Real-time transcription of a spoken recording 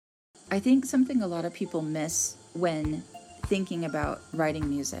I think something a lot of people miss when thinking about writing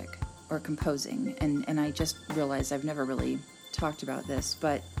music or composing, and I just realized I've never really talked about this,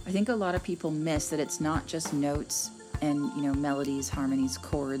 but I think a lot of people miss that it's not just notes and, melodies, harmonies,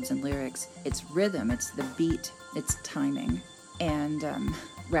 chords, and lyrics. It's rhythm, it's the beat, it's timing. And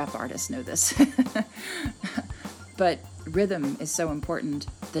rap artists know this. But rhythm is so important.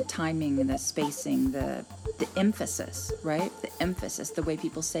 The timing, the spacing, the emphasis, right? The emphasis, the way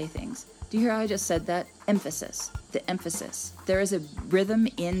people say things. Do you hear how I just said that? Emphasis. The emphasis. There is a rhythm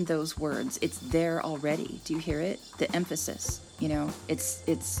in those words. It's there already. Do you hear it? The emphasis. It's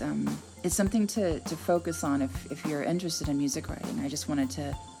something to focus on if you're interested in music writing. I just wanted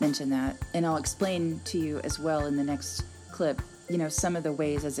to mention that. And I'll explain to you as well in the next clip, some of the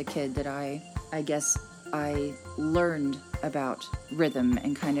ways as a kid that I guess I learned about rhythm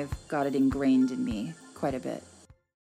and kind of got it ingrained in me quite a bit.